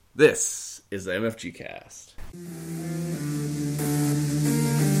This is the MFGCast.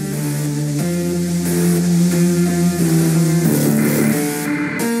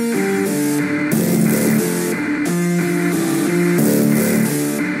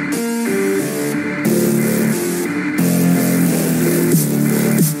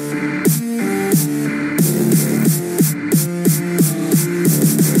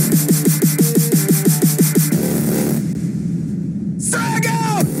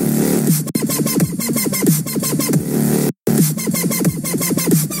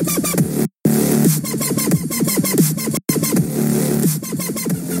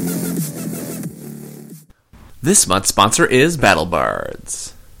 This month's sponsor is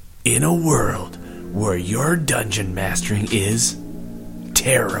BattleBards. In a world where your dungeon mastering is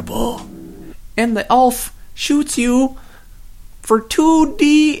terrible, and the elf shoots you for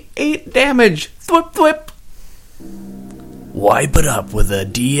 2d8 damage, thwip thwip, wipe it up with a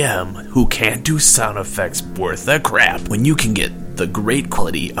DM who can't do sound effects worth a crap when you can get the great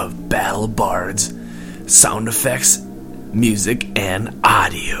quality of BattleBards sound effects, music, and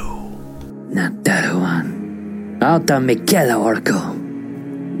audio. Nataruan. Auta Mikela Orko.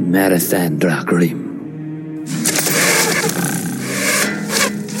 Merithandra Grim.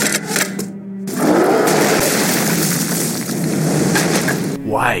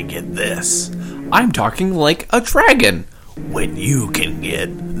 Why get this? I'm talking like a dragon when you can get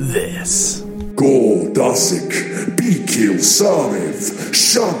this. Go Dasik, Bikil Sarev,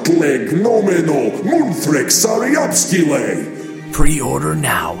 Shatleg Nomeno, Munfrek Sariapskile. Pre-order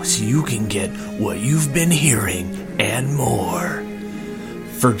now so you can get what you've been hearing and more.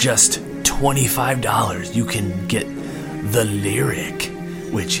 For just $25, you can get the lyric,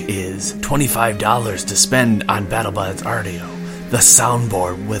 which is $25 to spend on BattleBuds audio, the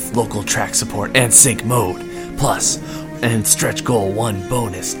soundboard with local track support and sync mode, plus, and Stretch Goal 1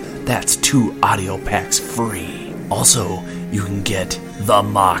 bonus, that's 2 audio packs free. Also, you can get the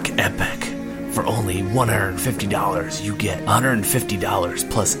Mock Epic. For only $150, you get $150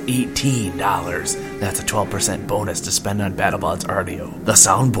 plus $18. That's a 12% bonus to spend on BattleBuds audio. The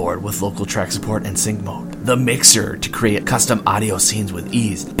soundboard with local track support and sync mode. The mixer to create custom audio scenes with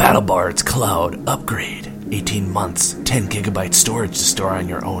ease. BattleBuds Cloud Upgrade. 18 months, 10 gigabyte storage to store on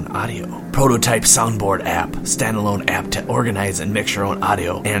your own audio. Prototype soundboard app, standalone app to organize and mix your own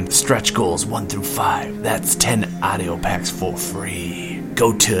audio, and stretch goals 1 through 5. That's 10 audio packs for free.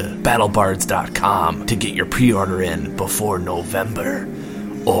 Go to battlebards.com to get your pre-order in before November,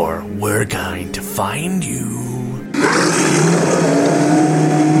 or we're going to find you.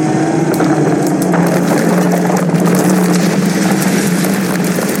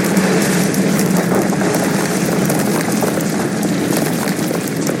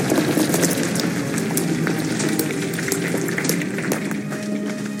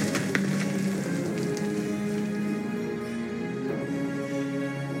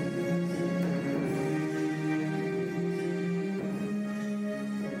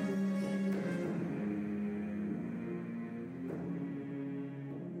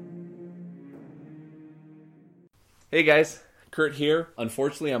 Hey guys, Kurt here.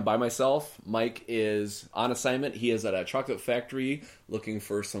 Unfortunately, I'm by myself. Mike is on assignment. He is at a chocolate factory looking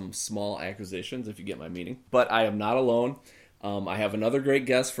for some small acquisitions, if you get my meaning. But I am not alone. I have another great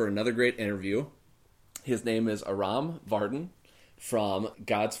guest for another great interview. His name is Aram Vartian from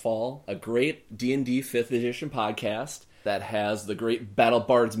Godsfall, a great D&D 5th edition podcast that has the great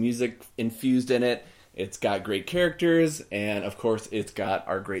BattleBards music infused in it. It's got great characters, and of course, it's got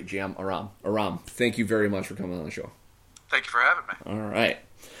our great GM, Aram. Aram, thank you very much for coming on the show. Thank you for having me. All right.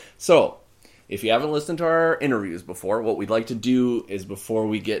 So, if you haven't listened to our interviews before, what we'd like to do is before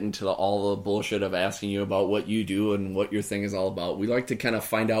we get into all the bullshit of asking you about what you do and what your thing is all about, we'd like to kind of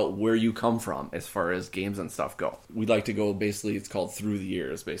find out where you come from as far as games and stuff go. We'd like to go basically, it's called through the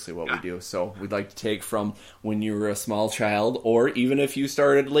years, basically what we do. So, we'd like to take from when you were a small child, or even if you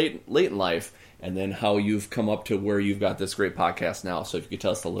started late in life, and then how you've come up to where you've got this great podcast now. So, if you could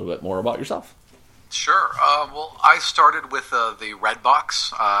tell us a little bit more about yourself. Sure. Well, I started with the Red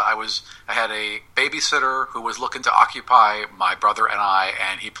Box. I had a babysitter who was looking to occupy my brother and I,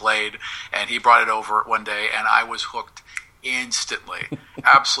 and he played, and he brought it over one day, and I was hooked instantly,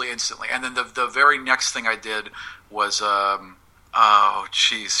 absolutely instantly. And then the very next thing I did was, now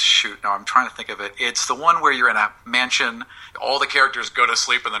I'm trying to think of it. It's the one where you're in a mansion, all the characters go to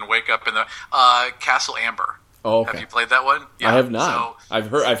sleep and then wake up in the Castle Amber. Oh, okay. Have you played that one? Yeah. I have not. So, I've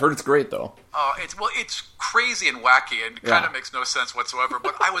heard it's great though. It's crazy and wacky and kind of makes no sense whatsoever.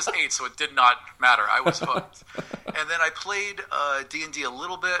 But I was 8, so it did not matter. I was hooked. And then I played D&D a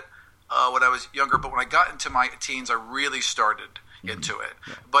little bit when I was younger. But when I got into my teens, I really started into it.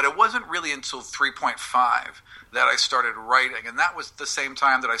 But it wasn't really until 3.5 that I started writing, and that was the same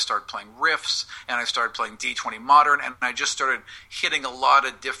time that I started playing Riffs, and I started playing D20 Modern, and I just started hitting a lot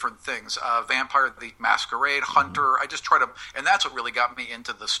of different things. Vampire the Masquerade, Hunter, I just tried to, and that's what really got me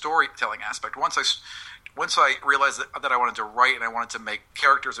into the storytelling aspect. Once I realized that I wanted to write and I wanted to make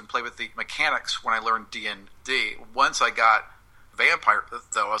characters and play with the mechanics when I learned D&D, once I got Vampire,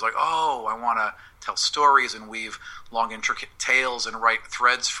 though, I was like, oh, I want to tell stories and weave long, intricate tales and write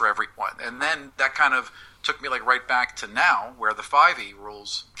threads for everyone. And then that kind of took me like right back to now where the 5e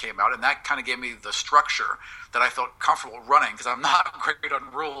rules came out, and that kind of gave me the structure that I felt comfortable running, because I'm not great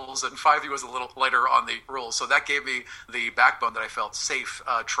on rules, and 5e was a little lighter on the rules. So that gave me the backbone that I felt safe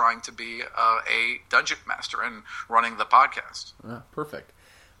trying to be a dungeon master and running the podcast. Perfect.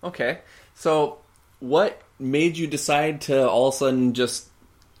 Okay. So what made you decide to all of a sudden just,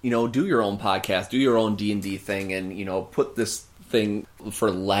 do your own podcast, do your own D&D thing, and, put this thing,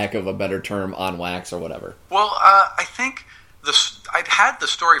 for lack of a better term, on wax or whatever? Well, I think I'd had the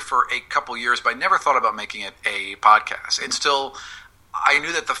story for a couple years, but I never thought about making it a podcast. And still, I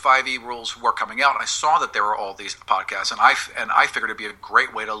knew that the 5e rules were coming out, and I saw that there were all these podcasts, and I figured it'd be a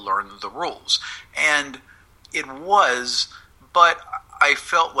great way to learn the rules. And it was, but I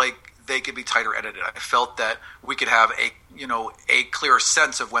felt like they could be tighter edited. I felt that we could have a clearer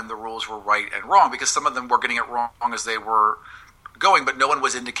sense of when the rules were right and wrong, because some of them were getting it wrong as they were going, but no one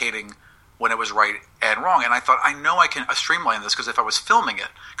was indicating when it was right and wrong. And I thought, I know I can streamline this, because if I was filming it,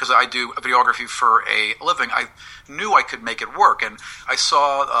 because I do videography for a living, I knew I could make it work. And I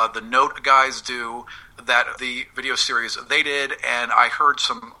saw the Note guys do that, the video series they did, and I heard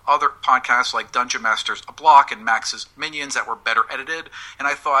some other podcasts like Dungeon Masters A Block and Max's Minions that were better edited, and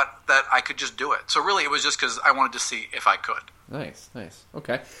I thought that I could just do it. So really, it was just because I wanted to see if I could. Nice.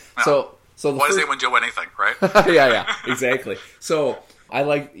 Okay. Now, so why does anyone do anything, right? yeah, exactly. So I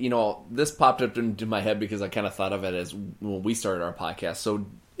like, this popped up into my head because I kind of thought of it as when we started our podcast. So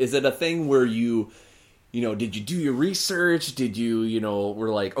is it a thing where you did you do your research? Did you,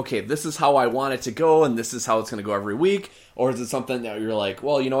 were like, okay, this is how I want it to go, and this is how it's going to go every week? Or is it something that you're like,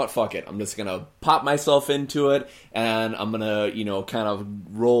 well, you know what, fuck it. I'm just going to pop myself into it, and I'm going to, kind of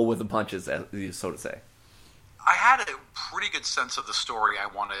roll with the punches, so to say? I had a pretty good sense of the story I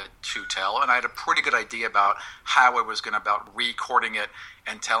wanted to tell, and I had a pretty good idea about how I was going about recording it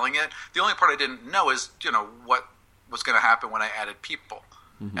and telling it. The only part I didn't know is, what was going to happen when I added people.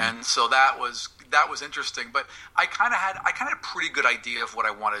 Mm-hmm. And so that was interesting, but I kind of had a pretty good idea of what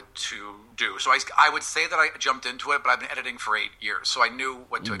I wanted to do. So I would say that I jumped into it, but I've been editing for 8 years, so I knew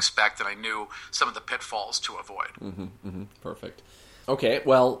what to expect, and I knew some of the pitfalls to avoid. Perfect. Okay,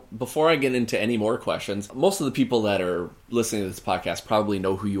 well, before I get into any more questions, most of the people that are listening to this podcast probably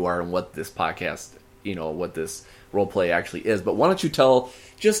know who you are and what this podcast, what this roleplay actually is. But why don't you tell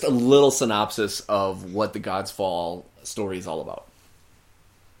just a little synopsis of what the Godsfall story is all about?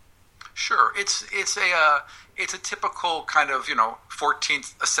 Sure, it's a typical kind of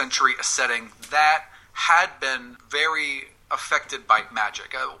 14th century setting that had been very affected by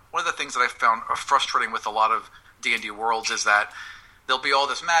magic. One of the things that I found frustrating with a lot of D&D worlds is that there'll be all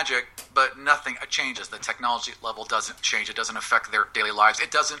this magic, but nothing changes. The technology level doesn't change. It doesn't affect their daily lives.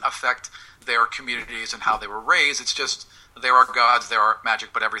 It doesn't affect their communities and how they were raised. It's just there are gods, there are magic,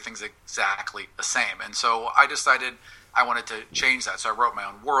 but everything's exactly the same. And so I decided I wanted to change that. So I wrote my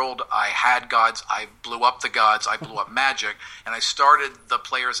own world. I had gods. I blew up the gods. I blew up magic. And I started the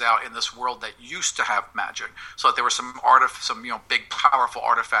players out in this world that used to have magic, so that there were some big, powerful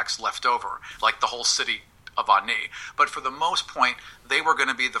artifacts left over, like the whole city of Ani. But for the most point, they were going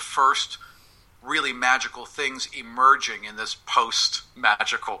to be the first really magical things emerging in this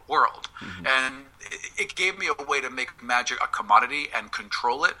post-magical world. Mm-hmm. And it gave me a way to make magic a commodity and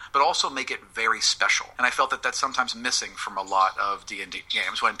control it, but also make it very special. And I felt that that's sometimes missing from a lot of D&D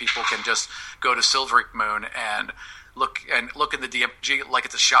games, when people can just go to Silver Moon and look in the DMG like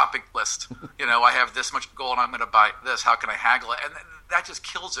it's a shopping list. I have this much gold, I'm going to buy this. How can I haggle it? And that just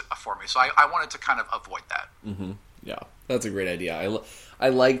kills it for me. So I wanted to kind of avoid that. Mm-hmm. Yeah, that's a great idea. I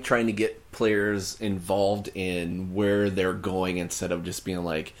like trying to get players involved in where they're going, instead of just being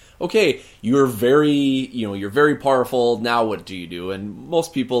like, okay, you're very powerful, now what do you do? And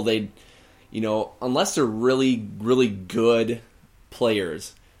most people, they, unless they're really, really good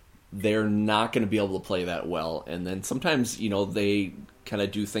players, they're not going to be able to play that well. And then sometimes, they kind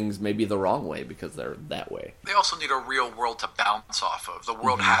of do things maybe the wrong way because they're that way. They also need a real world to bounce off of. The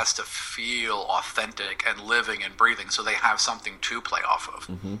world has to feel authentic and living and breathing, so they have something to play off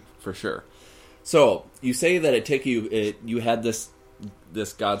of. For sure. So you say that you had this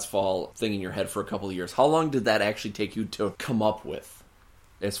this Godsfall thing in your head for a couple of years. How long did that actually take you to come up with,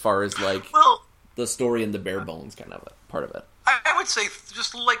 as far as the story and the bare bones kind of part of it? I would say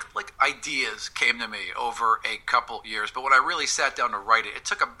just like ideas came to me over a couple years, but when I really sat down to write it, it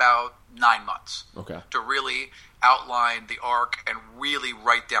took about 9 months to really outline the arc and really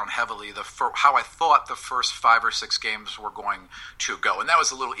write down heavily how I thought the first 5 or 6 games were going to go. And that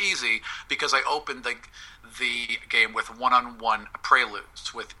was a little easy because I opened the game with one-on-one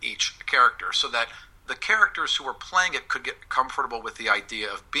preludes with each character, so that the characters who were playing it could get comfortable with the idea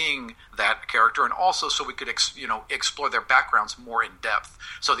of being that character, and also so we could explore their backgrounds more in depth,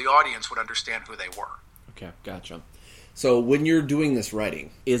 so the audience would understand who they were. Okay, gotcha. So when you're doing this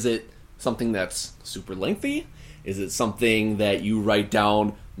writing, is it something that's super lengthy? Is it something that you write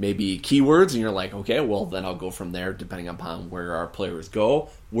down maybe keywords and you're like, okay, well then I'll go from there depending upon where our players go?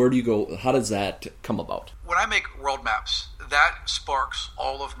 Where do you go? How does that come about? When I make world maps, that sparks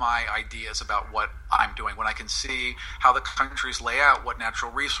all of my ideas about what I'm doing. When I can see how the countries lay out, what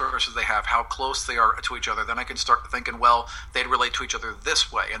natural resources they have, how close they are to each other, then I can start thinking, well, they'd relate to each other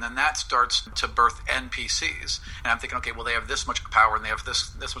this way. And then that starts to birth NPCs. And I'm thinking, okay, well, they have this much power and they have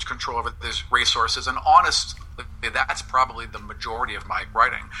this much control over these resources. And honestly, that's probably the majority of my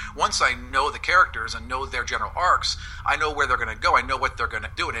writing. Once I know the characters and know their general arcs, I know where they're going to go. I know what they're going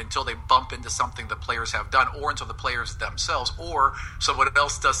to do. And until they bump into something the players have done, or until the players themselves, or someone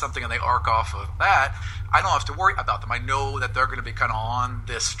else does something and they arc off of that, I don't have to worry about them. I know that they're going to be kind of on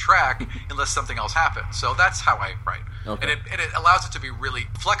this track unless something else happens. So that's how I write. Okay. And it allows it to be really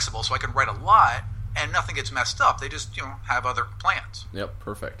flexible, so I can write a lot and nothing gets messed up. They just, have other plans. Yep,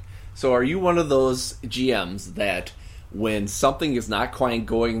 perfect. So are you one of those GMs that when something is not quite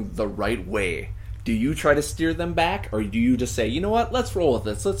going the right way, do you try to steer them back, or do you just say, you know what, let's roll with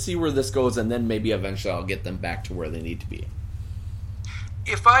this, let's see where this goes, and then maybe eventually I'll get them back to where they need to be?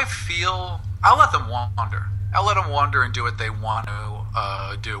 If I feel, I'll let them wander. I'll let them wander and do what they want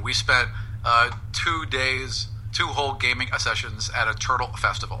to do. We spent 2 days, 2 whole gaming sessions at a turtle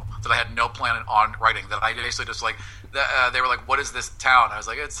festival that I had no plan on writing, that I basically just they were like, what is this town? I was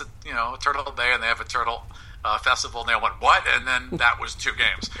like, it's a Turtle Bay, and they have a turtle festival, and they all went, what? And then that was 2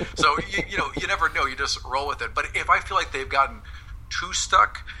 games. So you never know, you just roll with it. But if I feel like they've gotten too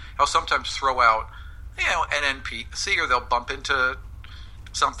stuck, I'll sometimes throw out an NPC, or they'll bump into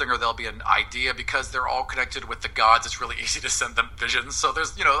something, or there'll be an idea. Because they're all connected with the gods, it's really easy to send them visions. So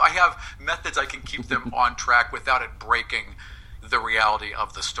there's I have methods I can keep them on track without it breaking the reality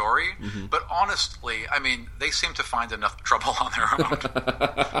of the story. Mm-hmm. But honestly, they seem to find enough trouble on their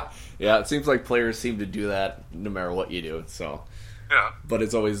own. Yeah, it seems like players seem to do that no matter what you do. So yeah, but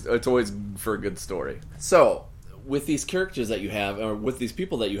it's always for a good story. So with these characters that you have, or with these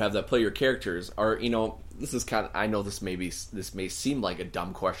people that you have that play your characters, are this is kind of, I know this may seem like a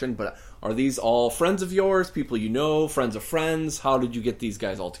dumb question, but are these all friends of yours, people you know, friends of friends? How did you get these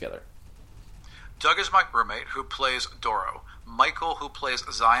guys all together? Doug is my roommate who plays Doro. Michael, who plays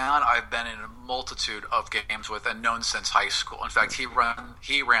Zion, I've been in a multitude of games with and known since high school. In fact, he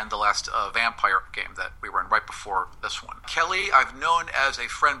ran the last vampire game that we were in right before this one. Kelly, I've known as a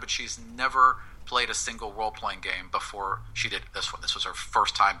friend, but she's never played a single role-playing game before she did this one. This was her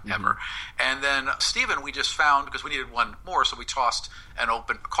first time ever. And then Steven, we just found, because we needed one more, so we tossed an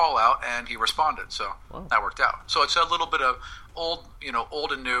open call out, and he responded. So that worked out. So it's a little bit of old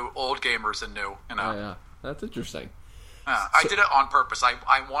and new, old gamers and new. Oh, yeah. That's interesting. I did it on purpose.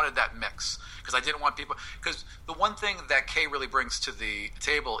 I wanted that mix because I didn't want people. Because the one thing that Kay really brings to the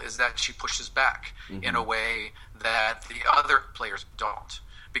table is that she pushes back in a way that the other players don't,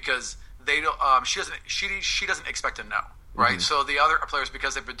 because they don't. She doesn't expect to know, right? So the other players,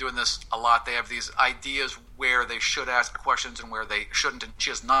 because they've been doing this a lot, they have these ideas where they should ask questions and where they shouldn't, and she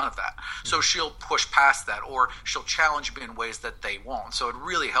has none of that. So she'll push past that, or she'll challenge me in ways that they won't. So it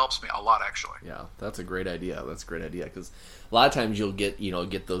really helps me a lot, actually. Yeah, that's a great idea. Because a lot of times you'll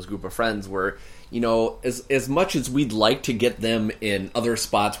get those group of friends where, as much as we'd like to get them in other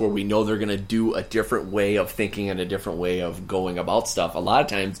spots where we know they're going to do a different way of thinking and a different way of going about stuff, a lot of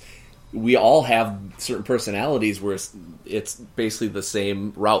times we all have certain personalities where it's basically the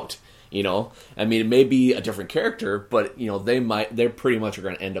same route. It may be a different character, but they're pretty much are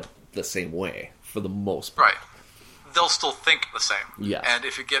going to end up the same way for the most part. Right. They'll still think the same. Yes. And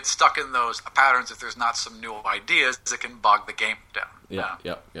if you get stuck in those patterns, if there's not some new ideas, it can bog the game down.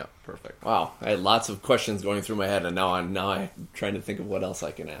 Yeah. Perfect. Wow. I had lots of questions going through my head, and now I'm trying to think of what else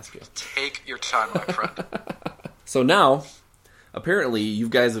I can ask you. Take your time, my friend. So now, apparently, you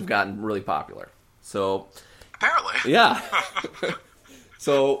guys have gotten really popular. So apparently. Yeah.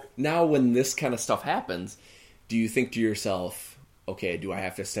 So now when this kind of stuff happens, do you think to yourself, okay, do I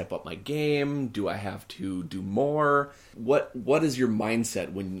have to step up my game? Do I have to do more? What is your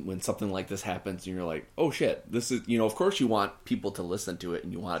mindset when something like this happens and you're like, oh shit, this is, of course you want people to listen to it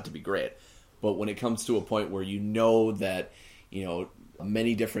and you want it to be great. But when it comes to a point where you know that,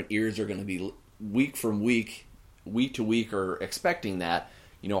 many different ears are going to be week to week are expecting that,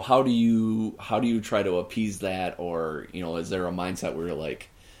 how do you try to appease that? Or, is there a mindset where you're like,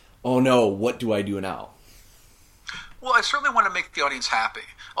 oh no, what do I do now? Well, I certainly want to make the audience happy,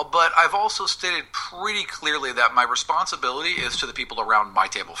 but I've also stated pretty clearly that my responsibility is to the people around my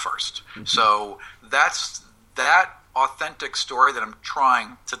table first. Mm-hmm. So that's that authentic story that I'm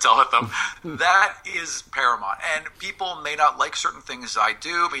trying to tell at them. That is paramount. And people may not like certain things I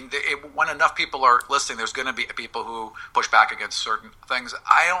do. I mean, when enough people are listening, there's going to be people who push back against certain things.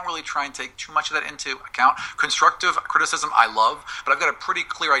 I don't really try and take too much of that into account. Constructive criticism I love, but I've got a pretty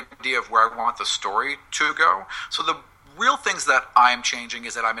clear idea of where I want the story to go. So the real things that I'm changing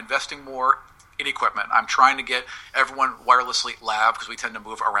is that I'm investing more in equipment. I'm trying to get everyone wirelessly lab because we tend to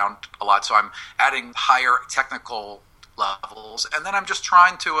move around a lot. So I'm adding higher technical levels, and then I'm just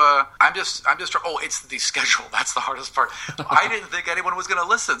trying to it's the schedule. That's the hardest part. I didn't think anyone was going to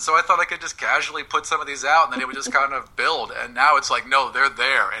listen, so I thought I could just casually put some of these out and then it would just kind of build. And now it's like, no, they're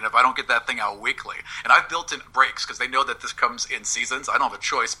there, and if I don't get that thing out weekly, and I've built in breaks because they know that this comes in seasons. I don't have a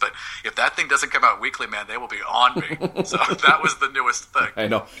choice, but if that thing doesn't come out weekly, man, they will be on me. So that was the newest thing. I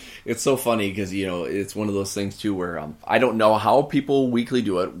know. It's so funny because it's one of those things too where I don't know how people weekly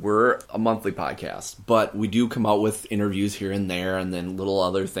do it. We're a monthly podcast, but we do come out with interviews here and there, and then little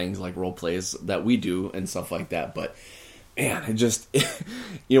other things like role plays that we do and stuff like that. But man, it just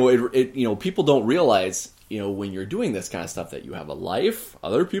people don't realize when you're doing this kind of stuff that you have a life.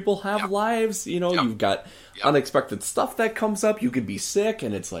 Other people have lives. You've got unexpected stuff that comes up. You could be sick,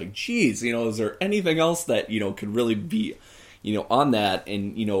 and it's like, geez, is there anything else that could really be on that?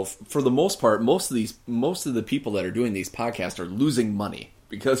 And for the most part, most of the people that are doing these podcasts are losing money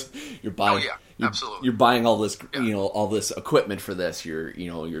because you're buying. Absolutely. You're buying all this, all this equipment for this.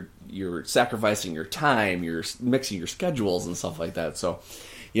 You're sacrificing your time. You're mixing your schedules and stuff like that. So,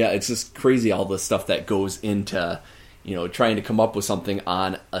 yeah, it's just crazy all the stuff that goes into, trying to come up with something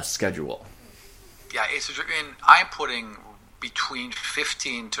on a schedule. Yeah, I'm putting between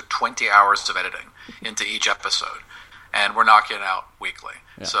 15 to 20 hours of editing into each episode, and we're knocking it out weekly.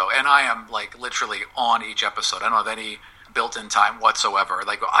 Yeah. So, and I am like literally on each episode. I don't have any built-in time whatsoever.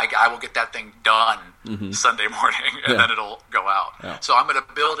 Like I will get that thing done Sunday morning, and then it'll go out. Yeah. So I'm going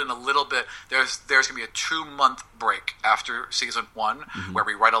to build in a little bit. There's going to be a 2-month break after season 1, where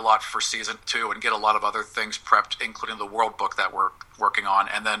we write a lot for season 2 and get a lot of other things prepped, including the world book that we're working on.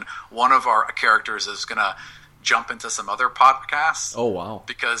 And then one of our characters is going to jump into some other podcasts. Oh, wow.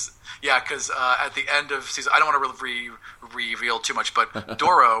 Because at the end of season, I don't want to really reveal too much, but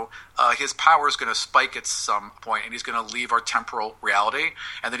Doro, his power is going to spike at some point, and he's going to leave our temporal reality,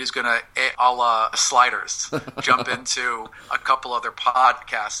 and then he's going to, a la Sliders, jump into a couple other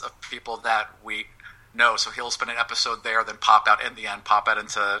podcasts of people that we know. So he'll spend an episode there, then pop out in the end, pop out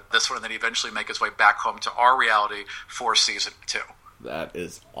into this one, and then eventually make his way back home to our reality for season 2. That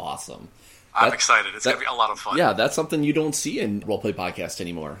is awesome. I'm excited. It's going to be a lot of fun. Yeah, that's something you don't see in roleplay podcasts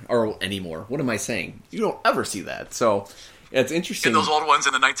anymore. What am I saying? You don't ever see that. So it's interesting. In those old ones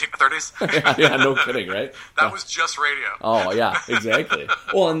in the 1930s? yeah, no kidding, right? That was just radio. Oh, yeah, exactly.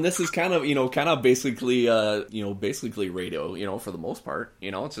 Well, and this is kind of basically radio, for the most part.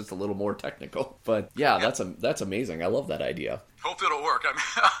 It's just a little more technical. But yeah, that's amazing. I love that idea. Hopefully it'll work. I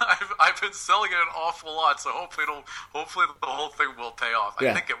mean, I've been selling it an awful lot, so hopefully the whole thing will pay off.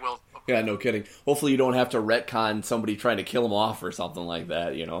 I think it will. Yeah, no kidding. Hopefully you don't have to retcon somebody trying to kill him off or something like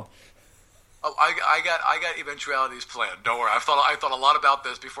that. Oh, I got eventualities planned. Don't worry. I thought a lot about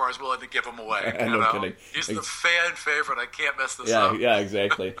this before I was willing to give him away. No kidding. He's the fan favorite. I can't mess this up. Yeah,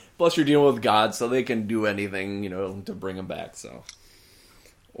 exactly. Plus, you're dealing with God, so they can do anything, to bring him back. So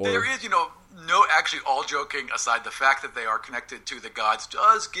there is, no, actually, all joking aside, the fact that they are connected to the gods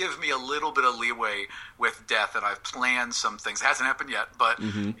does give me a little bit of leeway with death, and I've planned some things. It hasn't happened yet, but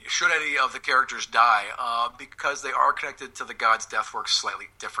should any of the characters die, because they are connected to the gods, death works slightly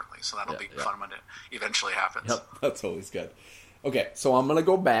differently, so that'll be fun when it eventually happens. Yep, that's always good. Okay, so I'm going to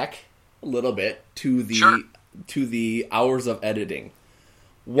go back a little bit to the hours of editing.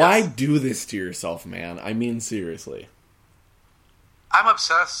 Why do this to yourself, man? I mean, seriously. I'm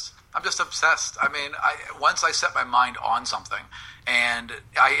obsessed. I'm just obsessed. I mean, once I set my mind on something, and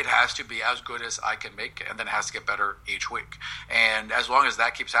it has to be as good as I can make it, and then it has to get better each week. And as long as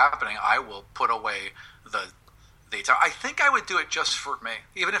that keeps happening, I will put away the time. I think I would do it just for me.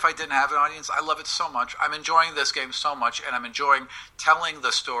 Even if I didn't have an audience, I love it so much. I'm enjoying this game so much, and I'm enjoying telling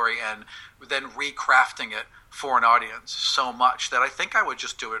the story and then recrafting it for an audience so much that I think I would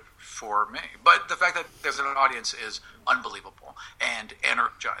just do it for me. But the fact that there's an audience is unbelievable and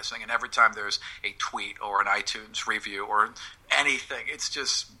energizing. And every time there's a tweet or an iTunes review or anything, it's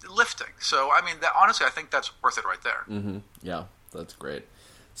just lifting. So, I mean, honestly, I think that's worth it right there. Mm-hmm. Yeah, that's great.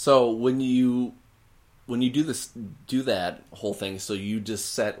 So when you do that whole thing, so you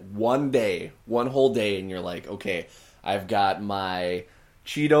just set one whole day, and you're like, okay, I've got my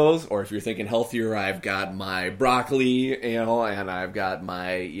Cheetos, or if you're thinking healthier, I've got my broccoli, and I've got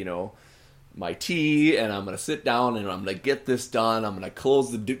my, my tea, and I'm going to sit down and I'm going to get this done. I'm going to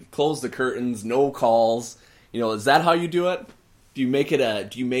close the curtains, no calls. Is that how you do it? Do you make it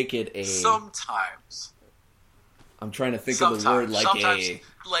a Sometimes. I'm trying to think of the word like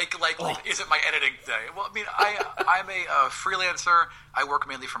is it my editing day? Well, I mean, I'm a freelancer. I work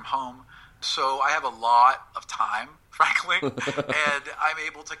mainly from home, so I have a lot of time, frankly, and I'm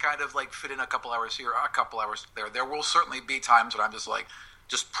able to kind of like fit in a couple hours here, a couple hours there. There will certainly be times when I'm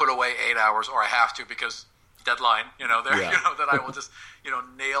just put away 8 hours, or I have to because deadline, that I will just,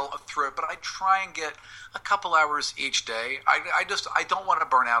 nail through it. But I try and get a couple hours each day. I don't want to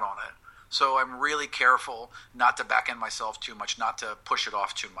burn out on it. So I'm really careful not to back end myself too much, not to push it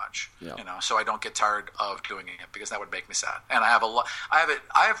off too much, so I don't get tired of doing it, because that would make me sad. And I have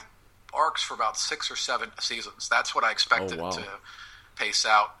I have arcs for about 6 or 7 seasons. That's what I expected to pace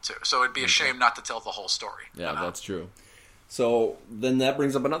out to. So it'd be a shame not to tell the whole story. Yeah, that's true. So then that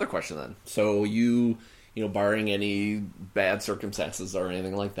brings up another question then. So you barring any bad circumstances or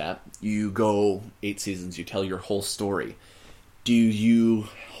anything like that, you go 8 seasons, you tell your whole story. Do you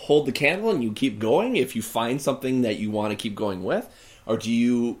hold the candle and you keep going if you find something that you want to keep going with? Or do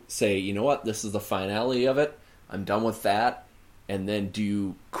you say, you know what, this is the finale of it, I'm done with that, and then do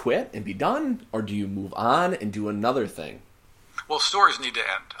you quit and be done? Or do you move on and do another thing? Well, stories need to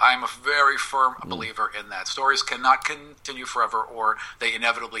end. I'm a very firm believer in that. Stories cannot continue forever, or they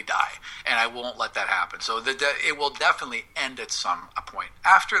inevitably die, and I won't let that happen. So it will definitely end at some point.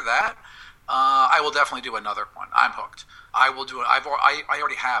 After that, I will definitely do another one. I'm hooked. I will do it. I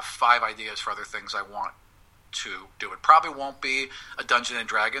already have 5 ideas for other things I want to do. It probably won't be a Dungeons and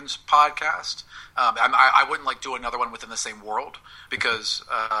Dragons podcast. I wouldn't do another one within the same world, because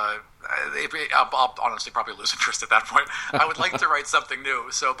I'll honestly probably lose interest at that point. I would like to write something new.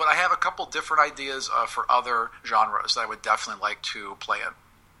 But I have a couple different ideas for other genres that I would definitely like to play in.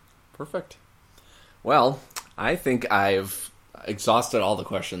 Perfect. Well, I think I've exhausted all the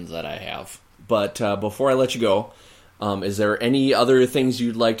questions that I have. But before I let you go, is there any other things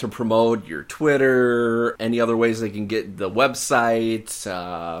you'd like to promote? Your Twitter, any other ways they can get the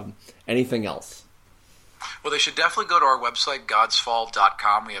website, anything else? Well, they should definitely go to our website,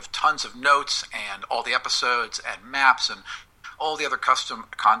 godsfall.com. We have tons of notes and all the episodes and maps and all the other custom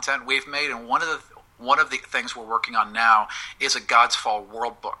content we've made. And one of the things we're working on now is a Godsfall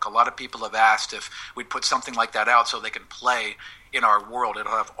world book. A lot of people have asked if we'd put something like that out so they can play in our world.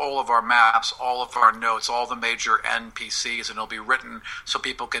 It'll have all of our maps, all of our notes, all the major NPCs, and it'll be written so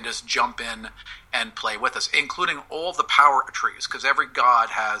people can just jump in and play with us, including all the power trees, because every god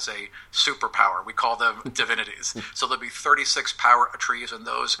has a superpower. We call them divinities. So there'll be 36 power trees, and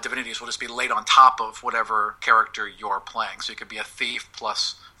those divinities will just be laid on top of whatever character you're playing. So you could be a thief,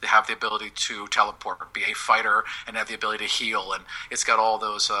 plus they have the ability to teleport, be a fighter, and have the ability to heal, and it's got all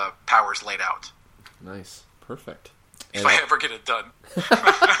those powers laid out. Nice. Perfect. If I ever get it done.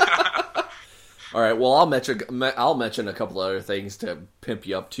 All right. Well, I'll mention a couple other things to pimp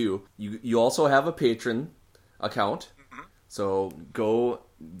you up too. You also have a Patreon account, so go,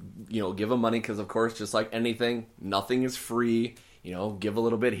 give them money, because of course, just like anything, nothing is free. Give a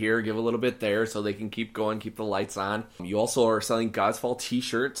little bit here, give a little bit there, so they can keep going, keep the lights on. You also are selling Godsfall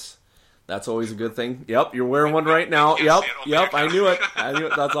t-shirts. That's always a good thing. Yep, you're wearing one right now. Yep, I knew it.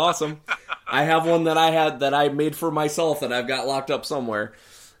 That's awesome. I have one that I made for myself that I've got locked up somewhere.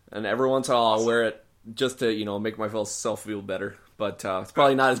 And every once in a while I'll wear it just to, make myself feel better. But it's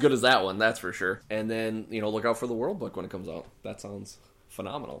probably not as good as that one, that's for sure. And then, look out for the World Book when it comes out. That sounds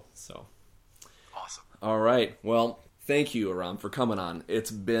phenomenal. So awesome. All right. Well, thank you, Aram, for coming on.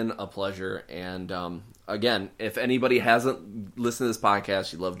 It's been a pleasure. And again, if anybody hasn't listened to this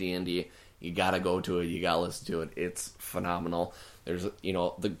podcast, you love D&D, you got to go to it. You got to listen to it. It's phenomenal. There's,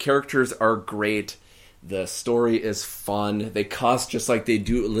 the characters are great. The story is fun. They cuss just like we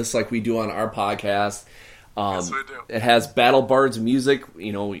do on our podcast. Yes, we do. It has Battle Bards music. We've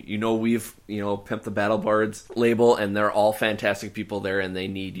pimped the Battle Bards label, and they're all fantastic people there, and they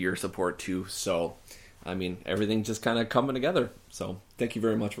need your support too. So I mean, everything's just kind of coming together. So thank you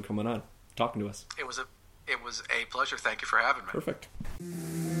very much for coming on, talking to us. It was a pleasure. Thank you for having me. Perfect.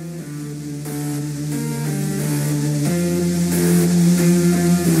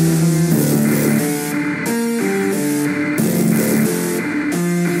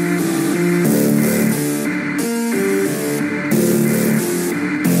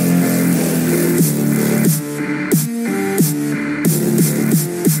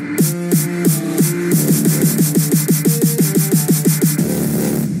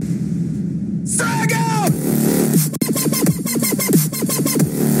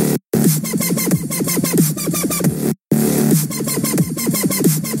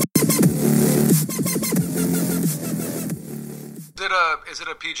 Is it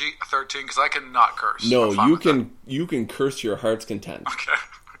a PG-13? Because I cannot curse. No, you can curse your heart's content.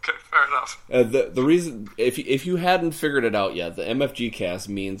 Okay, fair enough. The reason, if you hadn't figured it out yet, the MFGCast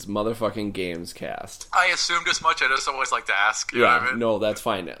means motherfucking games cast. I assumed as much. I just always like to ask. You know what I mean? No, that's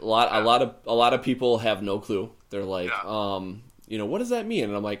fine. A lot of people have no clue. They're like, what does that mean?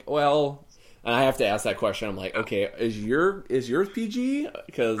 And I'm like, well, and I have to ask that question. I'm like, okay, is yours PG?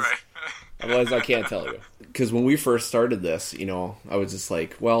 Because otherwise I can't tell you. Because when we first started this, I was just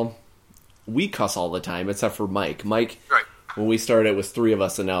like, well, we cuss all the time except for Mike. Mike, when we started, it was 3 of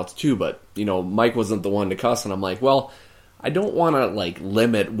us, and now it's 2. But Mike wasn't the one to cuss, and I'm like, well, I don't want to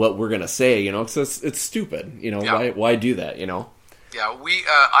limit what we're gonna say, because it's stupid. Why do that? Yeah,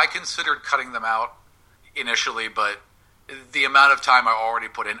 I considered cutting them out initially, but the amount of time I already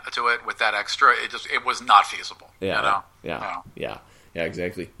put into it with that extra, it was not feasible. Yeah, Yeah,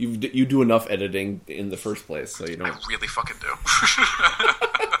 exactly. You do enough editing in the first place, so you don't. I really fucking do.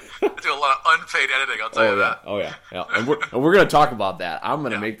 I do a lot of unpaid editing. I'll tell you that. Oh yeah. And we're gonna talk about that. I'm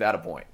gonna make that a point.